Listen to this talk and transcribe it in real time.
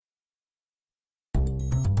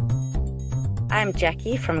I'm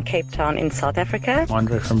Jackie from Cape Town in South Africa.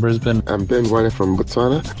 Andre from Brisbane. I'm Ben Wyler from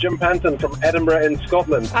Botswana. Jim Panton from Edinburgh in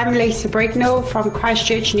Scotland. I'm Lisa Brignall from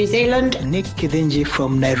Christchurch, New Zealand. Nick Kidinji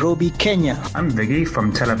from Nairobi, Kenya. I'm Viggy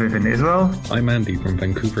from Tel Aviv in Israel. I'm Andy from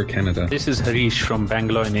Vancouver, Canada. This is Harish from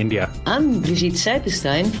Bangalore in India. I'm Brigitte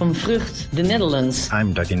Seipenstein from Vrucht, the Netherlands.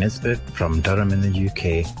 I'm Dougie Nisbet from Durham in the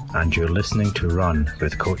UK, and you're listening to Run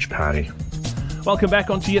with Coach Parry. Welcome back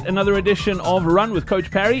onto yet another edition of Run with Coach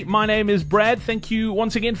Parry. My name is Brad. Thank you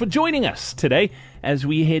once again for joining us today as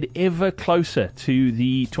we head ever closer to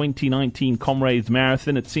the 2019 Comrades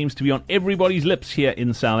Marathon. It seems to be on everybody's lips here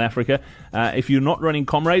in South Africa. If you're not running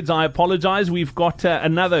Comrades, I apologize. We've got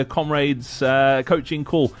another Comrades coaching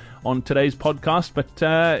call on today's podcast, but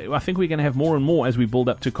I think we're going to have more and more as we build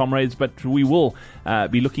up to Comrades, but we will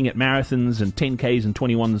be looking at marathons and 10Ks and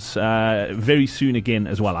 21s very soon again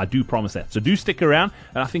as well. I do promise that. So do stick around,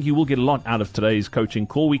 and I think you will get a lot out of today's coaching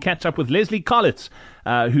call. We catch up with Lesley Calitz,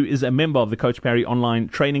 who is a member of the Coach Parry Online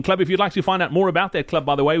Training Club. If you'd like to find out more about that club,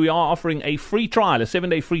 by the way, we are offering a free trial, a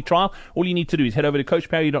 7-day free trial. All you need to do is head over to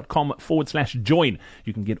coachparry.com/join.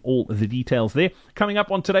 You can get all the details there. Coming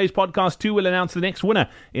up on today's podcast too, we'll announce the next winner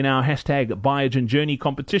in our hashtag Biogen Journey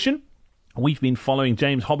competition. We've been following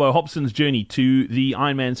James Hobbo Hobson's journey to the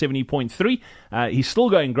Ironman 70.3. He's still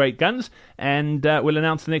going great guns, and we'll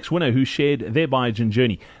announce the next winner who shared their Biogen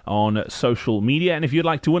journey on social media. And if you'd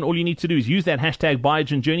like to win, all you need to do is use that hashtag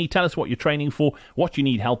Biogen Journey. Tell us what you're training for, what you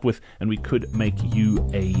need help with, and we could make you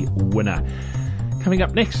a winner. Coming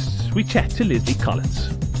up next, we chat to Lesley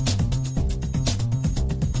Calitz.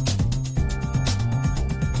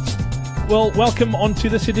 Well, welcome on to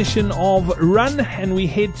this edition of Run, and we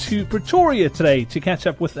head to Pretoria today to catch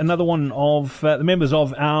up with another one of the members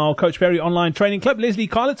of our Coach Parry Online Training Club, Lesley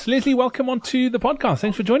Calitz. Lesley, welcome on to the podcast.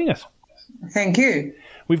 Thanks for joining us. Thank you.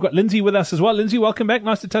 We've got Lindsay with us as well. Lindsay, welcome back.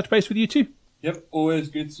 Nice to touch base with you too. Yep, always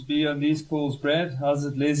good to be on these calls, Brad. How's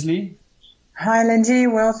it, Lesley? Hi, Lindsay.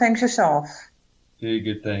 Well, thanks yourself. Very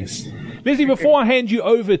good, thanks. Lesley, before I hand you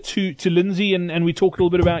over to Lindsay and we talk a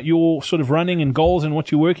little bit about your sort of running and goals and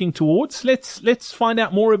what you're working towards, let's find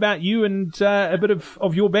out more about you and a bit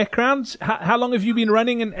of your background. How long have you been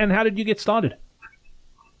running and how did you get started?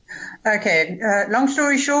 Okay, long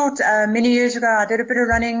story short, many years ago I did a bit of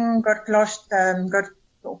running, got lost, got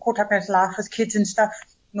caught up in life with kids and stuff,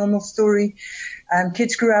 normal story.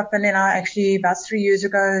 Kids grew up, and then I actually, about 3 years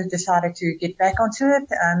ago, decided to get back onto it.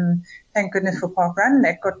 Thank goodness for Park Run.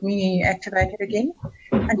 That got me activated again.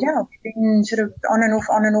 And yeah, we've been sort of on and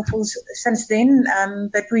off since then.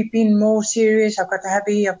 But we've been more serious. I've got a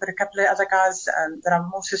hubby. I've got a couple of other guys that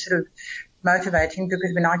I'm also sort of motivating,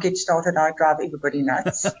 because when I get started, I drive everybody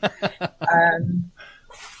nuts.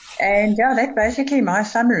 And yeah, that's basically my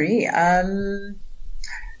summary. I've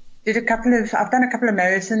done a couple of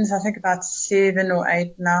marathons, I think about 7 or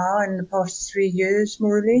 8 now in the past 3 years,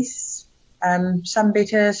 more or less. Some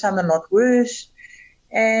better, some a lot worse.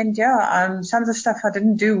 And yeah, some of the stuff I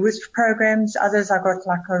didn't do with programs. Others I got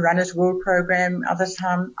like a Runners World program. Others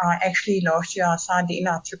time last year I signed in.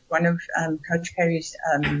 I took one of Coach Parry's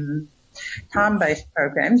time-based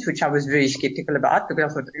programs, which I was very skeptical about,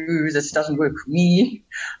 because I thought, this doesn't work for me.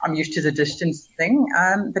 I'm used to the distance thing.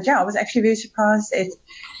 But yeah, I was actually very surprised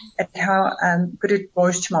at how good it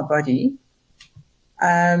was to my body.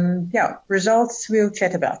 Results we'll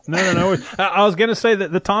chat about. No. I was going to say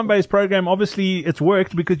that the time-based program, obviously it's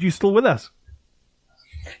worked because you're still with us.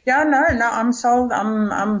 Yeah, no, I'm sold.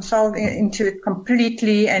 I'm sold into it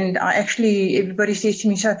completely. And everybody says to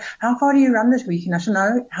me, so how far do you run this weekend? I said,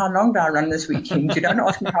 no, how long do I run this weekend? You don't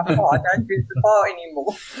ask me how far. I don't do the far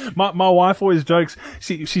anymore. My wife always jokes.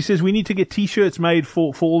 She says we need to get T-shirts made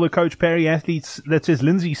for all the Coach Parry athletes that says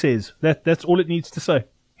Lindsay says. That's all it needs to say.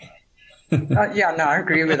 I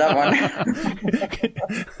agree with that one.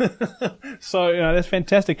 So that's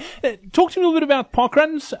fantastic. Talk to me a little bit about park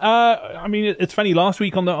runs. I mean, it's funny. Last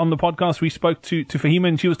week on the podcast, we spoke to Fahima,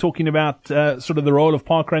 and she was talking about sort of the role of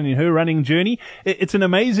park run in her running journey. It's an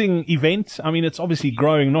amazing event. I mean, it's obviously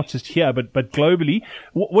growing not just here but globally.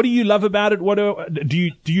 What do you love about it? Do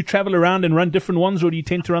you travel around and run different ones, or do you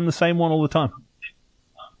tend to run the same one all the time?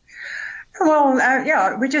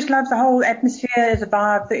 Well, we just love the whole atmosphere, the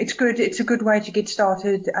vibe. It's good. It's a good way to get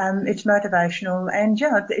started. It's motivational, and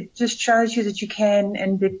it just shows you that you can,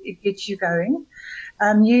 and it gets you going.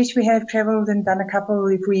 Yes, we have travelled and done a couple.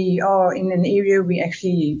 If we are in an area, we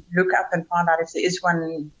actually look up and find out if there is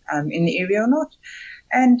one in the area or not.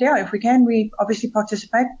 And if we can, we obviously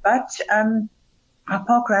participate. But our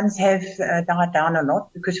park runs have died down a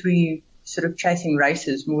lot because we sort of chasing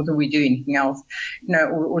races more than we do anything else,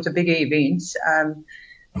 or the bigger events.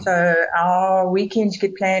 So our weekends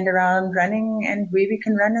get planned around running and where we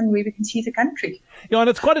can run and where we can see the country. Yeah, and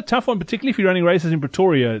it's quite a tough one, particularly if you're running races in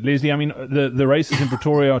Pretoria, Lesley. I mean, the races in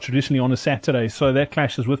Pretoria are traditionally on a Saturday, so that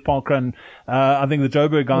clashes with Parkrun. I think the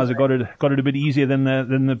Joburg guys have got it a bit easier than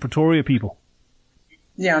the Pretoria people.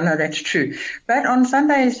 Yeah, no, that's true. But on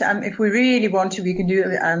Sundays, if we really want to, we can do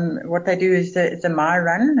what they do is the My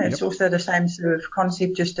Run. It's also the same sort of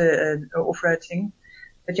concept, just a off-road thing.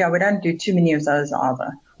 But yeah, we don't do too many of those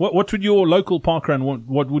either. What would your local parkrun,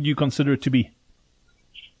 what would you consider it to be?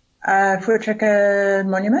 Voortrekker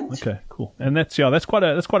Monument. Okay, cool. And that's quite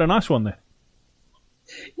a nice one there.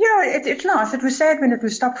 Yeah, it's nice. It was sad when it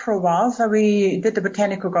was stopped for a while. So we did the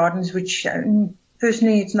Botanical Gardens, which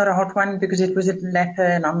personally it's not a hot one because it was a lapper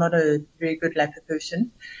and I'm not a very good lapper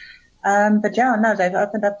person. But yeah, no, they've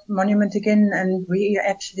opened up Monument again and we are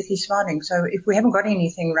absolutely smiling. So if we haven't got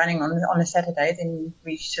anything running on a Saturday, then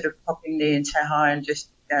we sort of pop in there and say hi and just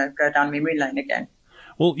go down memory lane again.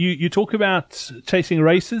 Well, you talk about chasing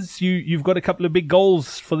races. You've got a couple of big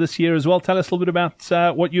goals for this year as well. Tell us a little bit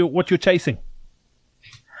about what you're chasing.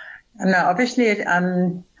 No, obviously,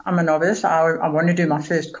 I'm a novice. I want to do my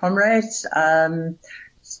first Comrades.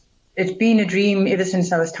 It's been a dream ever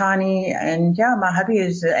since I was tiny, and yeah, my hubby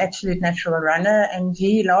is an absolute natural runner. And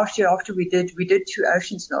last year after we did 2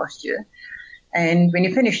 oceans last year, and when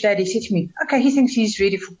he finished that, he said to me, "Okay, he thinks he's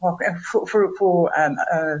ready for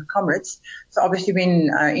Comrades." So obviously, when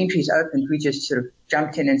entries opened, we just sort of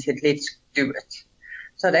jumped in and said, "Let's do it."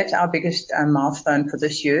 So that's our biggest milestone for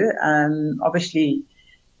this year. Obviously,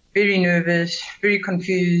 very nervous, very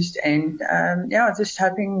confused, and just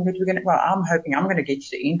hoping that I'm hoping I'm going to get to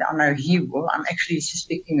the end. I know he will. I'm actually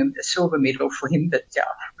suspecting a silver medal for him, but yeah,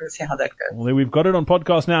 we'll see how that goes. Well, we've got it on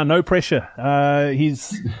podcast now. No pressure.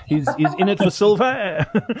 He's in it for silver.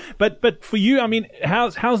 But for you, I mean,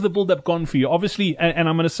 how's the build-up gone for you? Obviously, and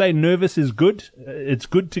I'm going to say nervous is good. It's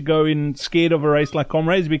good to go in scared of a race like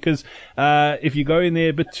Comrades because if you go in there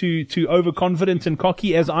a bit too overconfident and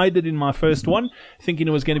cocky, as I did in my first one, thinking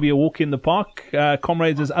it was going to be a walk in the park.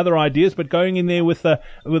 Comrades has other ideas, but going in there with a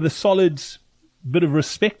solid bit of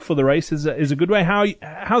respect for the race is a good way.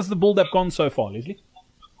 How's the build-up gone so far, Lesley?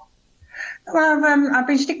 Well, I've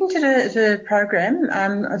been sticking to the program,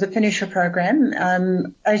 the finisher program,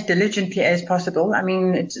 as diligently as possible. I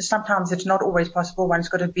mean, sometimes it's not always possible. One's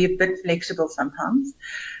got to be a bit flexible sometimes.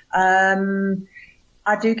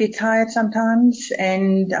 I do get tired sometimes,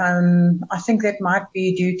 and I think that might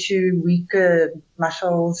be due to weaker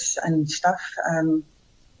muscles and stuff,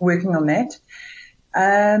 working on that.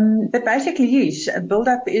 But basically, yes,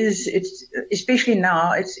 build-up it's especially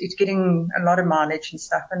now, it's getting a lot of mileage and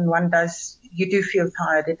stuff, and you do feel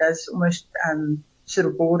tired. It does almost sort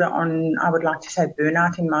of border on, I would like to say,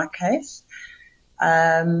 burnout in my case.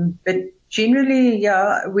 But generally,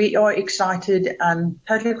 yeah, we are excited,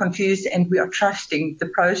 totally confused, and we are trusting the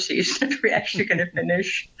process that we're actually going to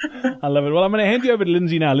finish. I love it. Well, I'm going to hand you over to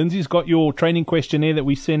Lindsay now. Lindsay's got your training questionnaire that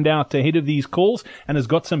we send out ahead of these calls and has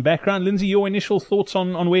got some background. Lindsay, your initial thoughts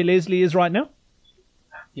on where Lesley is right now?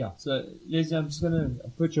 Yeah, so Lesley, I'm just going to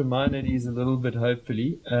put your mind at ease a little bit,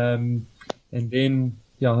 hopefully, and then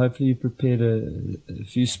hopefully you prepared a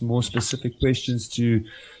few more specific questions to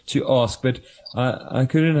ask. But I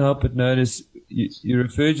couldn't help but notice you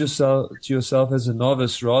referred to yourself as a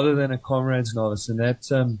novice rather than a Comrades novice, and that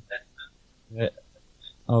I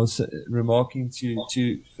was remarking to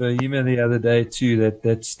Fahima the other day too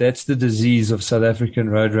that's the disease of South African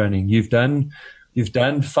road running. You've done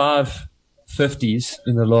 5 50s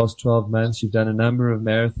in the last 12 months. You've done a number of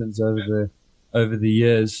marathons over the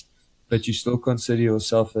years. But you still consider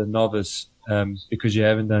yourself a novice because you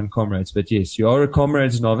haven't done Comrades. But yes, you are a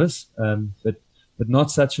Comrades novice, but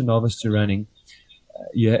not such a novice to running.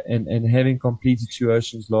 And having completed 2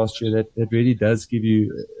 oceans last year, that really does give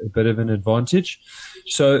you a bit of an advantage.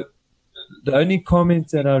 So the only comment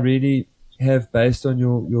that I really have based on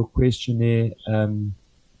your questionnaire,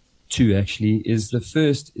 2 actually, is the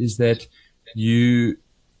first is that you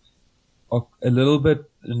are a little bit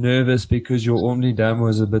nervous because your Ormley Dam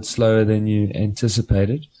was a bit slower than you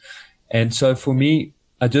anticipated. And so for me,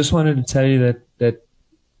 I just wanted to tell you that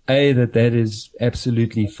is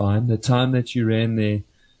absolutely fine. The time that you ran there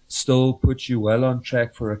still puts you well on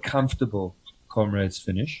track for a comfortable Comrades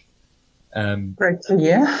finish. Great to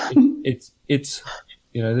hear. It's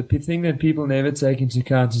the thing that people never take into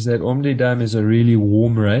account is that Ormley Dam is a really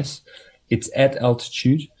warm race. It's at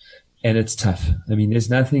altitude and it's tough. I mean, there's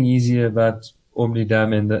nothing easier about Ormley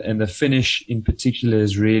Dam, and the finish in particular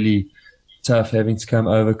is really tough, having to come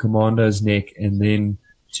over Commando's Neck and then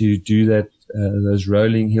to do that those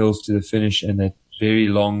rolling hills to the finish and that very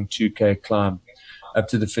long 2K climb. up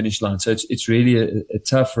to the finish line. So it's really a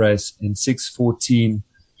tough race, and 6:14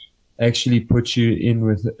 actually puts you in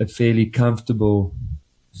with a fairly comfortable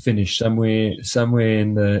finish, somewhere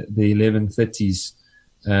in the 11:30s.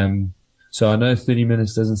 So I know 30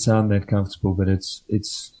 minutes doesn't sound that comfortable, but it's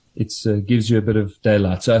gives you a bit of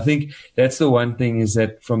daylight. So I think that's the one thing, is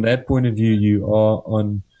that from that point of view, you are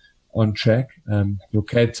on track. Your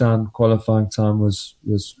Cape Town qualifying time was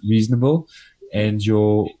reasonable, and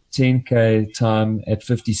your 10K time at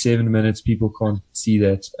 57 minutes, people can't see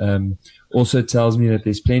that. Also tells me that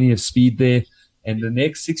there's plenty of speed there. And the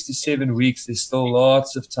next 6 to 7 weeks, there's still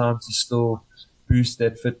lots of time to still boost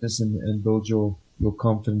that fitness and build your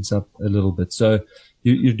confidence up a little bit. So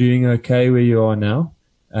you're doing okay where you are now.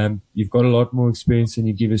 You've got a lot more experience than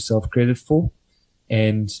you give yourself credit for.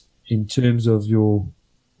 And in terms of your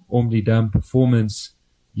Omni Dam performance,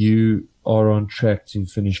 you are on track to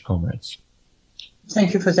finish Comrades.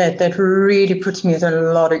 Thank you for that. That really puts me at a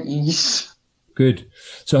lot of ease. Good.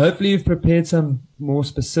 So hopefully you've prepared some more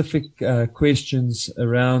specific questions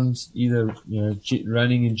around either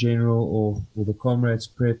running in general or the Comrades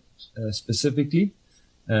prep specifically.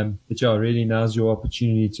 But yeah, really now's your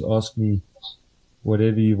opportunity to ask me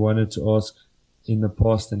whatever you wanted to ask in the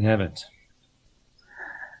past and haven't.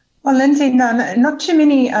 Well, Lindsay, no, not too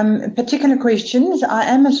many particular questions. I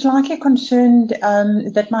am slightly concerned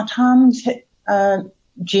that my times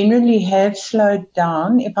generally have slowed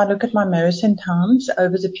down if I look at my marathon times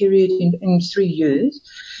over the period in 3 years.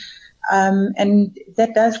 And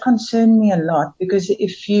that does concern me a lot, because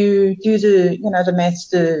if you do the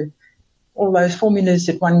maths, all those formulas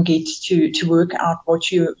that one gets to work out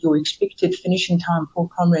what your expected finishing time for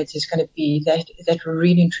Comrades is going to be, that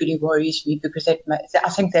really and truly worries me, because I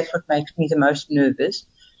think that's what makes me the most nervous.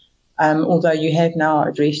 Although you have now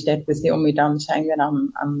addressed that with the Omni Dam, saying that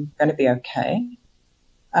I'm going to be okay.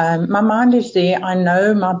 My mind is there. I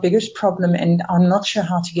know my biggest problem, and I'm not sure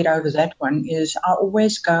how to get over that one, is I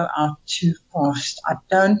always go out too fast. I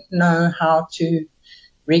don't know how to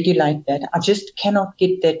regulate that. I just cannot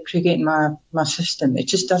get that trigger in my system. It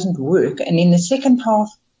just doesn't work. And in the second half,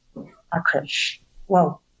 I crash.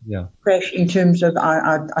 Well, yeah, crash in terms of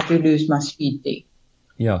I do lose my speed there.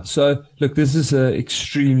 Yeah. So look, this is an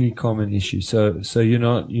extremely common issue. So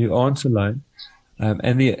you aren't alone.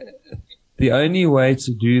 And the only way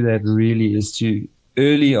to do that really is to,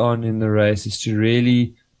 early on in the race, is to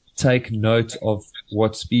really take note of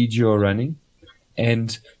what speed you're running.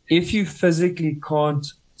 And if you physically can't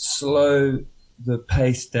slow the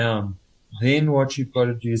pace down, then what you've got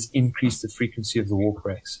to do is increase the frequency of the walk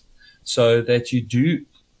breaks, so that you do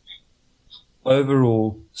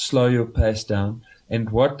overall slow your pace down. And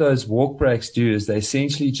what those walk breaks do is they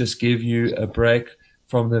essentially just give you a break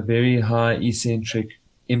from the very high eccentric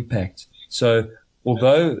impact. So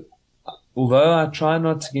although I try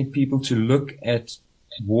not to get people to look at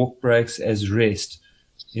walk breaks as rest,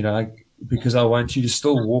 because I want you to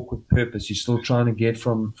still walk with purpose. You're still trying to get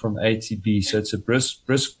from A to B. So it's a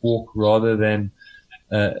brisk walk rather than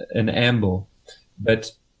an amble.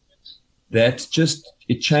 But that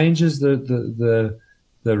it changes the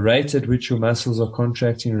rate at which your muscles are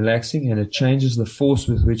contracting, relaxing, and it changes the force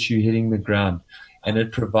with which you're hitting the ground. And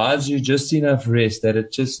it provides you just enough rest that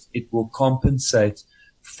it will compensate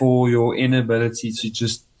for your inability to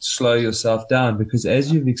just slow yourself down. Because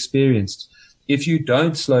as you've experienced, if you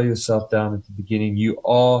don't slow yourself down at the beginning, you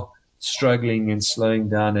are struggling and slowing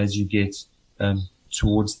down as you get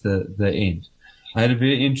towards the end. I had a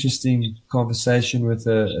very interesting conversation with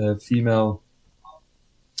a female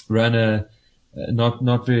runner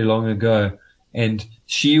not very long ago, and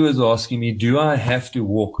she was asking me, do I have to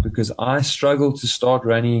walk? Because I struggle to start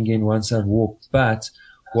running again once I've walked. But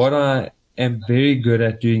what I am very good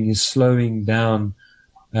at doing is slowing down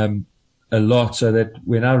a lot, so that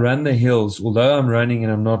when I run the hills, although I'm running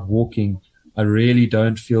and I'm not walking, I really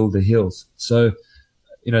don't feel the hills. So,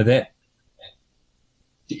 that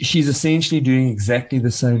she's essentially doing exactly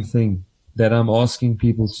the same thing that I'm asking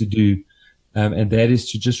people to do. And that is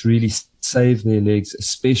to just really save their legs,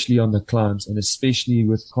 especially on the climbs, and especially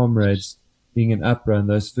with Comrades being an up run.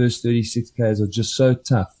 Those first 36 Ks are just so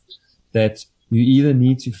tough that you either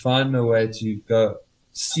need to find a way to go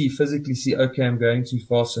physically see, okay, I'm going too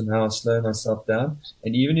fast, so now I slow myself down.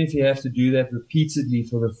 And even if you have to do that repeatedly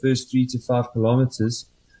for the first 3 to 5 kilometers,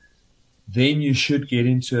 then you should get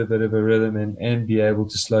into a bit of a rhythm and be able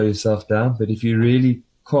to slow yourself down. But if you really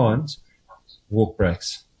can't, walk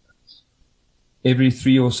breaks. Every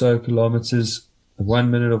 3 or so kilometers,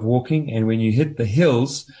 1 minute of walking. And when you hit the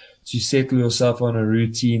hills, to settle yourself on a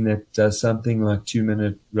routine that does something like 2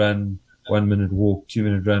 minute run, 1 minute walk, 2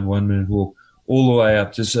 minute run, 1 minute walk. all the way up,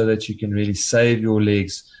 just so that you can really save your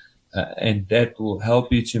legs, and that will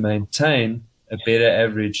help you to maintain a better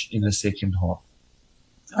average in the second half.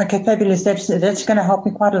 Okay, fabulous. That's going to help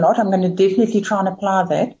me quite a lot. I'm going to definitely try and apply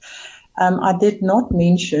that. I did not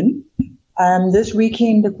mention this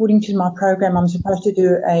weekend, according to my program, I'm supposed to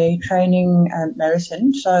do a training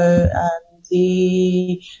marathon. So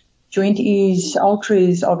the joint ultra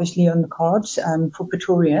is obviously on the cards for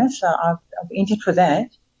Pretoria. So I've entered for that.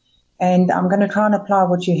 And I'm going to try and apply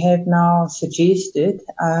what you have now suggested,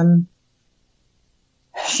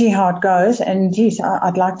 see how it goes. And yes,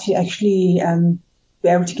 I'd like to actually be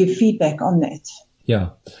able to give feedback on that. Yeah.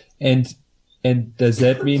 And does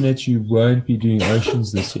that mean that you won't be doing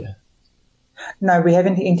Oceans this year? No, we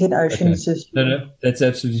haven't entered Oceans this year. No, that's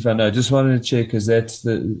absolutely fine. No, I just wanted to check, because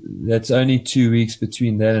that's only 2 weeks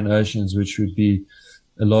between that and Oceans, which would be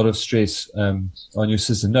a lot of stress on your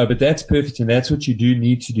system. No, but that's perfect, and that's what you do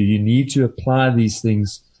need to do. You need to apply these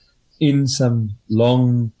things in some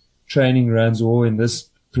long training runs, or when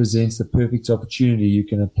this presents the perfect opportunity, you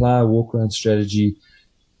can apply a walk-around strategy,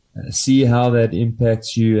 see how that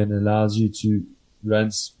impacts you and allows you to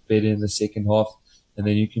run better in the second half. And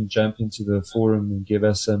then you can jump into the forum and give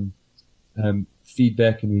us some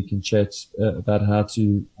feedback, and we can chat about how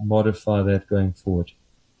to modify that going forward.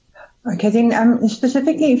 Okay, then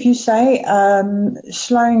specifically, if you say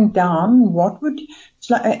slowing down, what would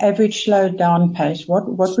average slow down pace?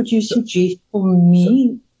 What would you suggest for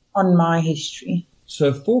me on my history?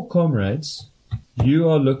 So for Comrades, you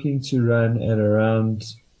are looking to run at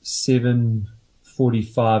around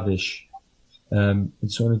 7:45-ish. I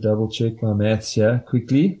just want to double check my maths here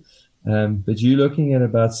quickly. But you're looking at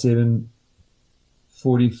about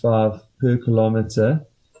 7:45 per kilometer,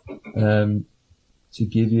 to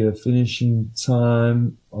give you a finishing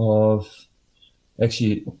time of,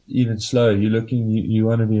 actually even slower. You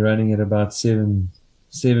want to be running at about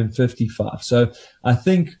 7:55. So I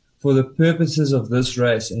think for the purposes of this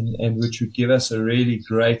race, and which would give us a really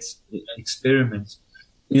great experiment,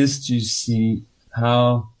 is to see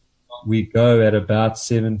how we go at about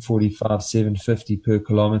 7:45, 7:50 per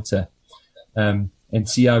kilometer, and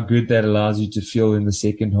see how good that allows you to feel in the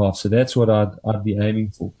second half. So that's what I'd be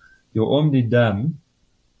aiming for. Your Omni Dam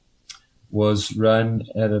was run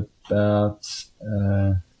at about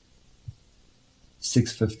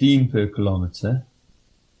 6:15 per kilometer.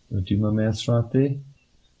 I'll do my maths right there.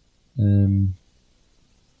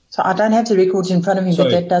 So I don't have the records in front of me, but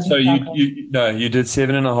that doesn't. So you did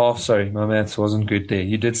 7.5. Sorry, my maths wasn't good there.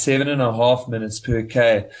 You did 7.5 minutes per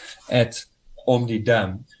K at Omni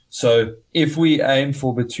Dam. So if we aim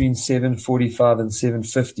for between 7:45 and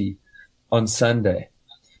 7:50 on Sunday,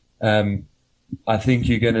 I think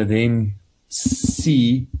you're going to then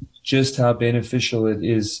see just how beneficial it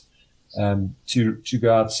is to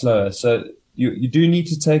go out slower. So you do need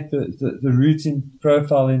to take the route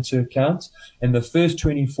profile into account, and the first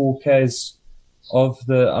 24 Ks of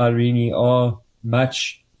the Irene are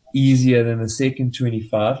much easier than the second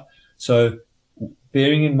 25. So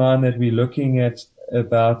bearing in mind that we're looking at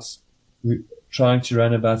trying to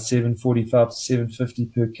run about 7:45 to 7:50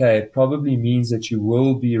 per K, it probably means that you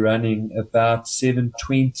will be running about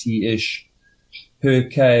 7:20-ish per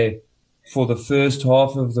K for the first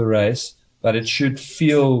half of the race, but it should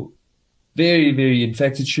feel very, very, in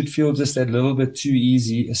fact, it should feel just a little bit too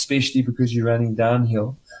easy, especially because you're running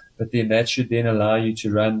downhill. But then that should then allow you to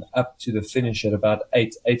run up to the finish at about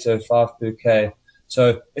 8:05 per K.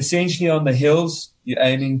 So essentially on the hills, you're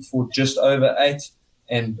aiming for just over 8,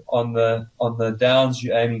 and on the downs,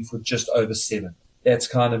 you're aiming for just over 7. That's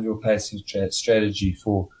kind of your pacing strategy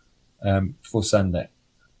for Sunday.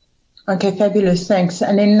 Okay, fabulous. Thanks.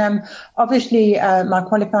 And then, obviously, my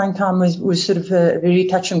qualifying time was sort of a very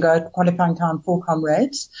touch and go qualifying time for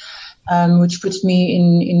Comrades, which puts me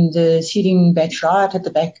in the seeding batch right at the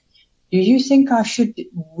back. Do you think I should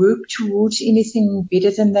work towards anything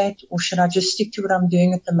better than that, or should I just stick to what I'm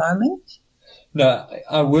doing at the moment? No,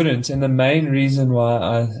 I wouldn't. And the main reason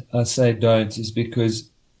why I say don't is because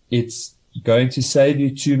it's going to save you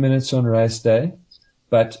 2 minutes on race day,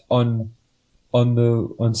 but on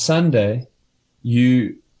Sunday,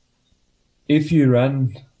 if you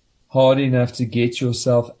run hard enough to get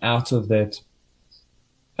yourself out of F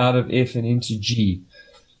and into G,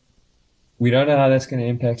 we don't know how that's going to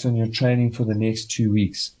impact on your training for the next 2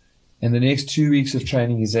 weeks. And the next 2 weeks of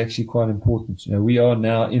training is actually quite important. You know, we are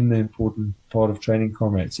now in the important part of training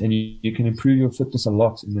Comrades, and you can improve your fitness a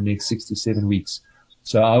lot in the next 6 to 7 weeks.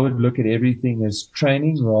 So I would look at everything as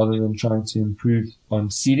training rather than trying to improve on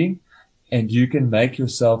seeding. And you can make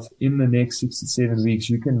yourself, in the next 6 to 7 weeks,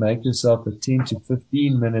 you can make yourself a 10 to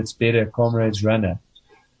 15 minutes better Comrades runner.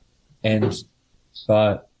 And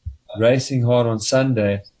by racing hard on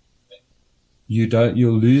Sunday,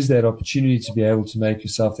 you'll lose that opportunity to be able to make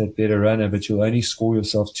yourself that better runner, but you'll only score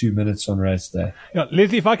yourself 2 minutes on race day. Yeah,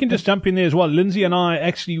 Lesley, if I can just jump in there as well. Lindsay and I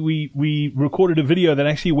actually, we recorded a video that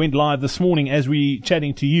actually went live this morning as we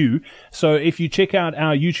chatting to you. So if you check out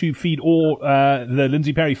our YouTube feed or the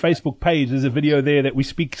Lindsay Parry Facebook page, there's a video there that we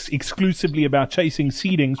speak exclusively about chasing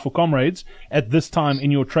seedings for Comrades at this time in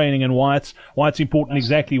your training and why it's important,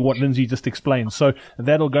 exactly what Lindsay just explained. So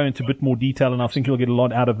that'll go into a bit more detail, and I think you'll get a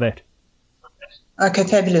lot out of that. Okay,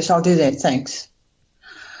 fabulous. I'll do that. Thanks.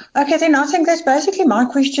 Okay, then I think that's basically my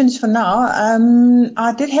questions for now.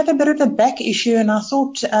 I did have a bit of a back issue, and I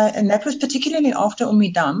thought, and that was particularly after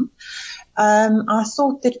Umidam, I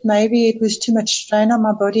thought that maybe it was too much strain on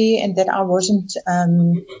my body and that I wasn't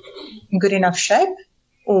in good enough shape,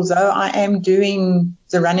 although I am doing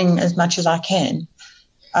the running as much as I can.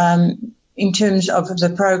 In terms of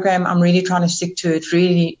the program, I'm really trying to stick to it,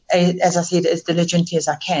 really, as I said, as diligently as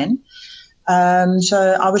I can.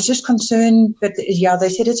 So I was just concerned, but yeah, they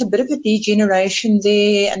said it's a bit of a degeneration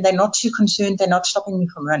there, and they're not too concerned. They're not stopping me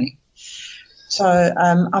from running. So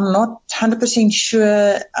I'm not 100%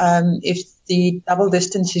 sure if the double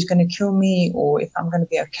distance is going to kill me or if I'm going to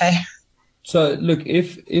be okay. So look,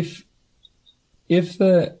 if it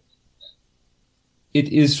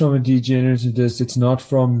is from a degenerative disc, it's not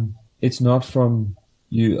from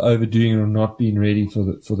you overdoing it or not being ready for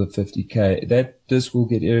the 50K. That disc will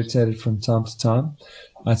get irritated from time to time.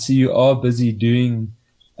 I see you are busy doing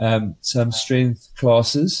some strength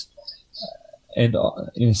classes, and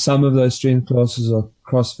some of those strength classes are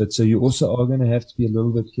CrossFit. So you also are going to have to be a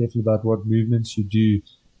little bit careful about what movements you do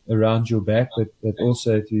around your back. But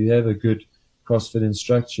also, if you have a good CrossFit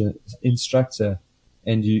instructor,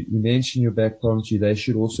 and you mention your back problem to you, they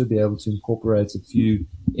should also be able to incorporate a few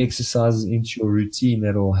exercises into your routine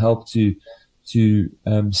that will help to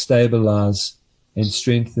stabilize and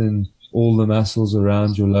strengthen all the muscles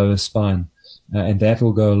around your lower spine. And that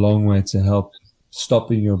will go a long way to help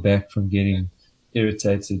stopping your back from getting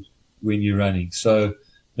irritated when you're running. So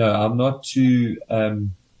no, I'm not too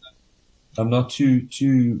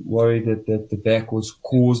worried that the back was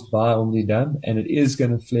caused by Umidam, and it is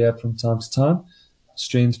going to flare up from time to time.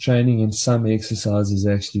 Strength training and some exercise is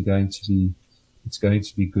actually going to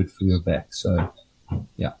be good for your back. So,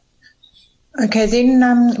 yeah. Okay,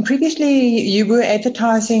 then previously you were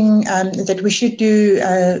advertising that we should do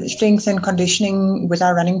strength and conditioning with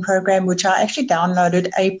our running program, which I actually downloaded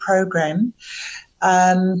a program,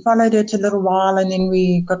 followed it a little while, and then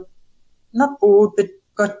we got not bored but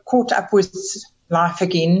got caught up with life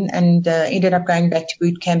again and ended up going back to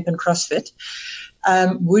boot camp and CrossFit.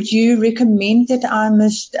 Would you recommend that I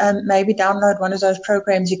must maybe download one of those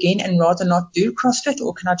programs again and rather not do CrossFit,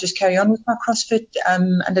 or can I just carry on with my CrossFit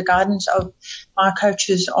under guidance of my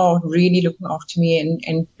coaches are really looking after me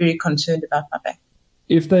and very concerned about my back?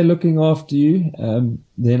 If they're looking after you,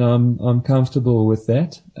 then I'm comfortable with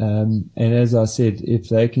that. And as I said, if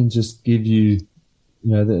they can just give you,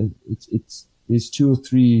 there's 2 or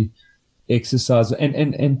 3 exercise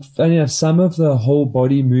and funny enough, some of the whole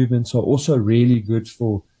body movements are also really good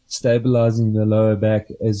for stabilizing the lower back,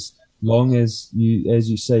 as long as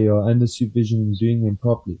you say, you're under supervision and doing them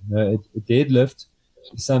properly. A deadlift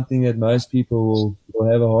is something that most people will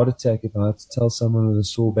have a heart attack if I have to tell someone with a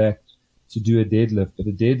sore back to do a deadlift. But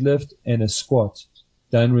a deadlift and a squat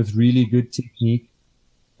done with really good technique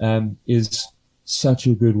is such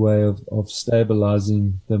a good way of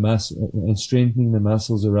stabilizing the muscle and strengthening the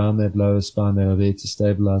muscles around that lower spine that are there to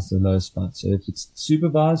stabilize the lower spine. So if it's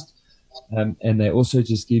supervised, and they also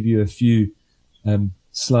just give you a few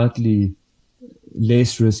slightly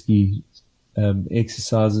less risky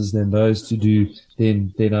exercises than those to do,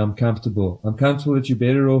 then I'm comfortable. I'm comfortable that you're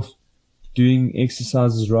better off doing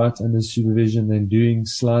exercises right under supervision than doing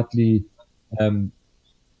slightly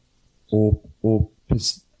or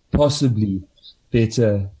possibly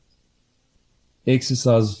better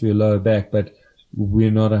exercises for your lower back, but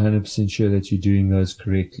we're not 100% sure that you're doing those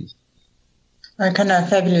correctly. Okay, no,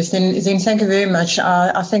 fabulous. Then thank you very much.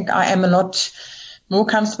 I think I am a lot more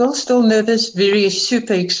comfortable, still nervous, very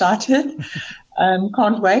super excited.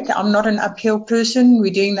 Can't wait. I'm not an uphill person.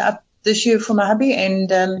 We're doing the up this year for my hubby,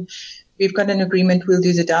 and we've got an agreement we'll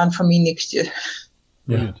do the down for me next year.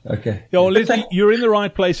 Brilliant. Yeah. Okay. Yeah, well, Lesley, you're in the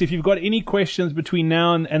right place. If you've got any questions between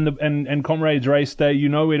now and Comrades Race Day, you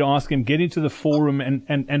know where to ask him. Get into the forum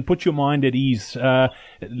and put your mind at ease.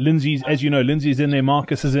 Lindsay's, as you know, Lindsay's in there,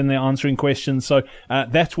 Marcus is in there answering questions. So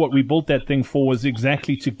that's what we built that thing for, was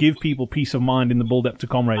exactly to give people peace of mind in the build up to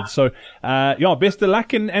Comrades. So best of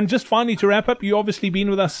luck. And just finally to wrap up, you've obviously been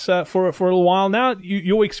with us for a little while now.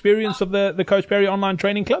 Your experience of the Coach Parry Online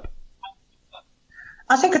Training Club?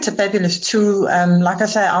 I think it's a fabulous tool. Like I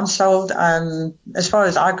say, I'm sold. As far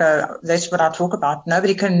as I go, that's what I talk about.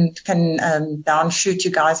 Nobody can downshoot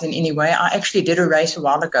you guys in any way. I actually did a race a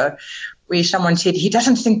while ago where someone said he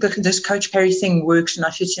doesn't think that this Coach Parry thing works, and I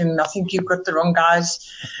said to him, I think you've got the wrong guys.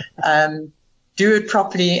 Do it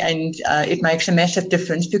properly, and it makes a massive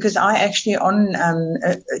difference, because I actually, on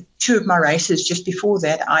two of my races just before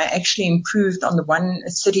that, I actually improved on the one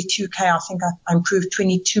 32K. I think I improved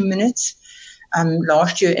 22 minutes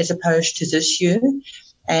last year as opposed to this year.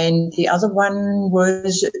 And the other one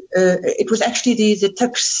was, it was actually the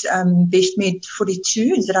TIPS Best Med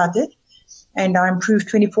 42 that I did. And I improved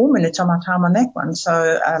 24 minutes on my time on that one.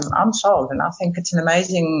 So I'm sold, and I think it's an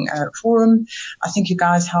amazing forum. I think you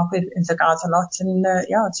guys help the guys a lot. And,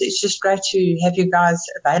 it's just great to have you guys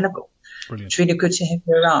available. Brilliant. It's really good to have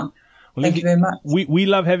you around. Well, thank you very much. We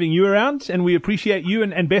love having you around, and we appreciate you,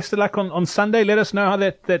 and best of luck on Sunday. Let us know how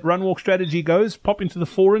that run walk strategy goes. Pop into the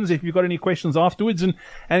forums if you've got any questions afterwards, and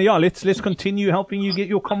let's continue helping you get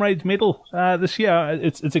your Comrades medal this year.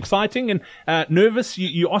 It's exciting and nervous.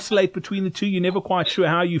 You oscillate between the two. You're never quite sure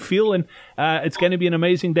how you feel, and it's going to be an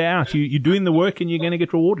amazing day out. You're doing the work, and you're going to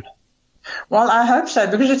get rewarded. Well, I hope so,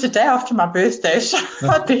 because it's a day after my birthday, so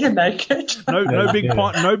I'd better make it. No big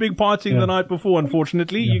partying the night before,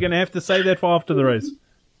 unfortunately. You're going to have to say that for after the race.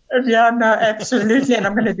 Yeah, no, absolutely, and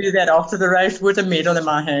I'm going to do that after the race with a medal in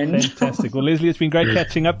my hand. Fantastic. Well, Lesley, it's been great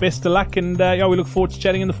catching up. Best of luck, and we look forward to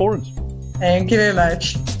chatting in the forums. Thank you very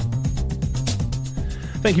much.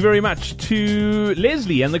 Thank you very much to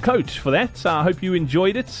Lesley and the coach for that. I hope you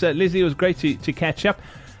enjoyed it. Lesley, it was great to catch up.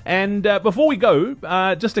 And before we go,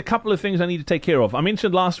 just a couple of things I need to take care of. I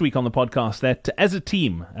mentioned last week on the podcast that as a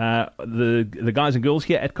team, the guys and girls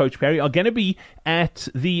here at Coach Parry are going to be at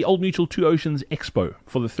the Old Mutual Two Oceans Expo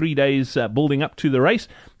for the 3 days building up to the race.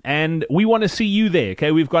 And we want to see you there,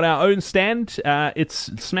 okay? We've got our own stand. It's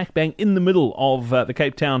smack bang in the middle of the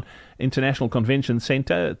Cape Town International Convention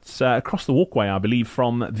Centre. It's across the walkway, I believe,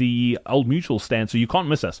 from the Old Mutual stand, so you can't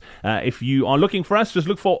miss us. If you are looking for us, just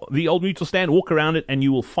look for the Old Mutual stand, walk around it, and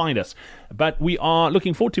you will find us. But we are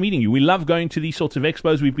looking forward to meeting you. We love going to these sorts of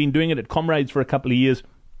expos. We've been doing it at Comrades for a couple of years.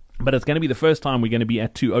 But it's going to be the first time we're going to be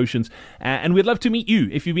at Two Oceans. And we'd love to meet you.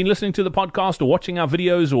 If you've been listening to the podcast or watching our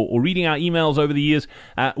videos or reading our emails over the years,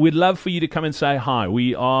 we'd love for you to come and say hi.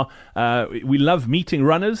 We love meeting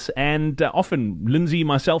runners, and often Lindsay,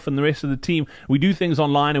 myself, and the rest of the team, we do things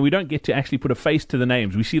online and we don't get to actually put a face to the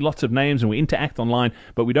names. We see lots of names and we interact online,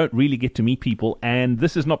 but we don't really get to meet people. And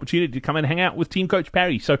this is an opportunity to come and hang out with Team Coach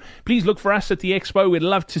Parry. So please look for us at the expo. We'd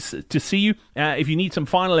love to see you. If you need some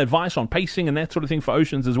final advice on pacing and that sort of thing for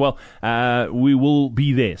Oceans as well, we will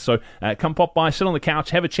be there. So come pop by, sit on the couch,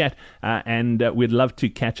 have a chat, and we'd love to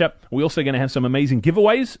catch up. We're also going to have some amazing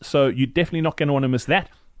giveaways, so you're definitely not going to want to miss that.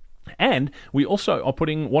 And we also are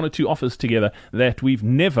putting one or two offers together that we've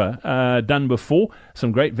never done before.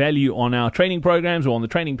 Some great value on our training programs or on the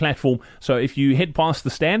training platform. So if you head past the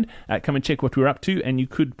stand, come and check what we're up to, and you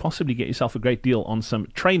could possibly get yourself a great deal on some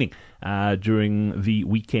training during the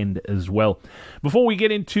weekend as well. Before we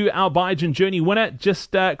get into our Biogen Journey winner,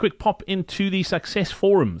 just a quick pop into the success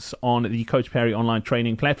forums on the Coach Parry online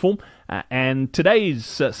training platform. And today's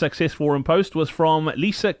success forum post was from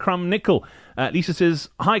Lisa Crumnickel. Lisa says,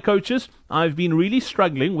 "Hi coaches, I've been really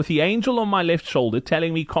struggling with the angel on my left shoulder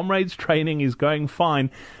telling me Comrades training is going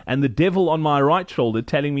fine, and the devil on my right shoulder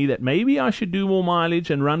telling me that maybe I should do more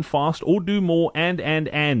mileage and run fast or do more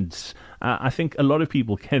ands. I think a lot of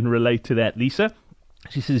people can relate to that, Lisa.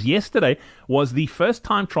 She says, yesterday was the first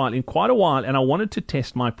time trial in quite a while, and I wanted to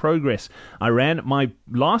test my progress. I ran my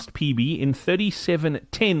last PB in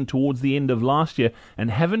 37:10 towards the end of last year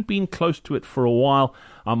and haven't been close to it for a while.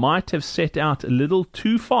 I might have set out a little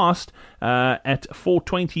too fast at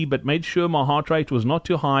 4:20, but made sure my heart rate was not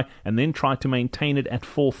too high and then tried to maintain it at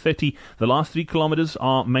 4:30. The last 3 kilometers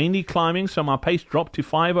are mainly climbing, so my pace dropped to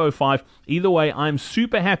 5:05. Either way, I'm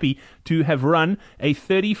super happy to have run a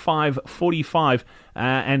 35:45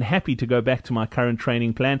 and happy to go back to my current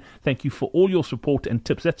training plan. Thank you for all your support and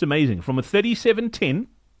tips." That's amazing. From a 37:10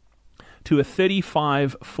 to a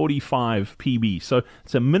 35:45 PB. So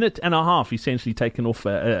it's a minute and a half essentially taken off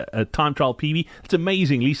a time trial PB. It's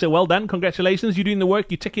amazing, Lisa. Well done. Congratulations. You're doing the work.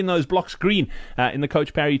 You're ticking those blocks green in the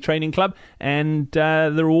Coach Parry Training Club, and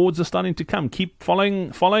the rewards are starting to come. Keep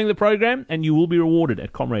following the program, and you will be rewarded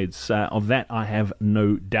at Comrades. Of that, I have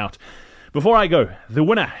no doubt. Before I go, the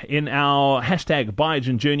winner in our hashtag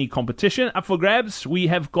Biogen Journey competition, up for grabs, we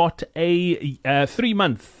have got a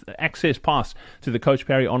 3-month access pass to the Coach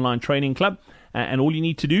Parry Online Training Club. And all you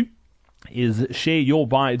need to do is share your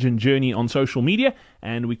Biogen journey on social media,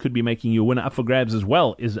 and we could be making you a winner. Up for grabs as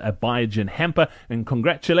well is a Biogen hamper. And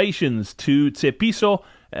congratulations to Tsepiso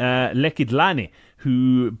Lekidlane,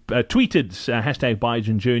 who tweeted hashtag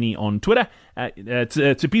Biogen Journey on Twitter.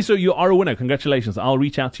 Tsepiso, you are a winner. Congratulations. I'll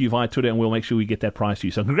reach out to you via Twitter and we'll make sure we get that prize to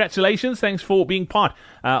you. So congratulations. Thanks for being part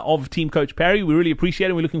of Team Coach Parry. We really appreciate it,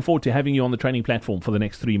 and we're looking forward to having you on the training platform for the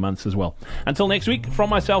next 3 months as well. Until next week,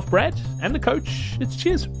 from myself, Brad, and the coach, it's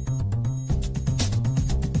cheers.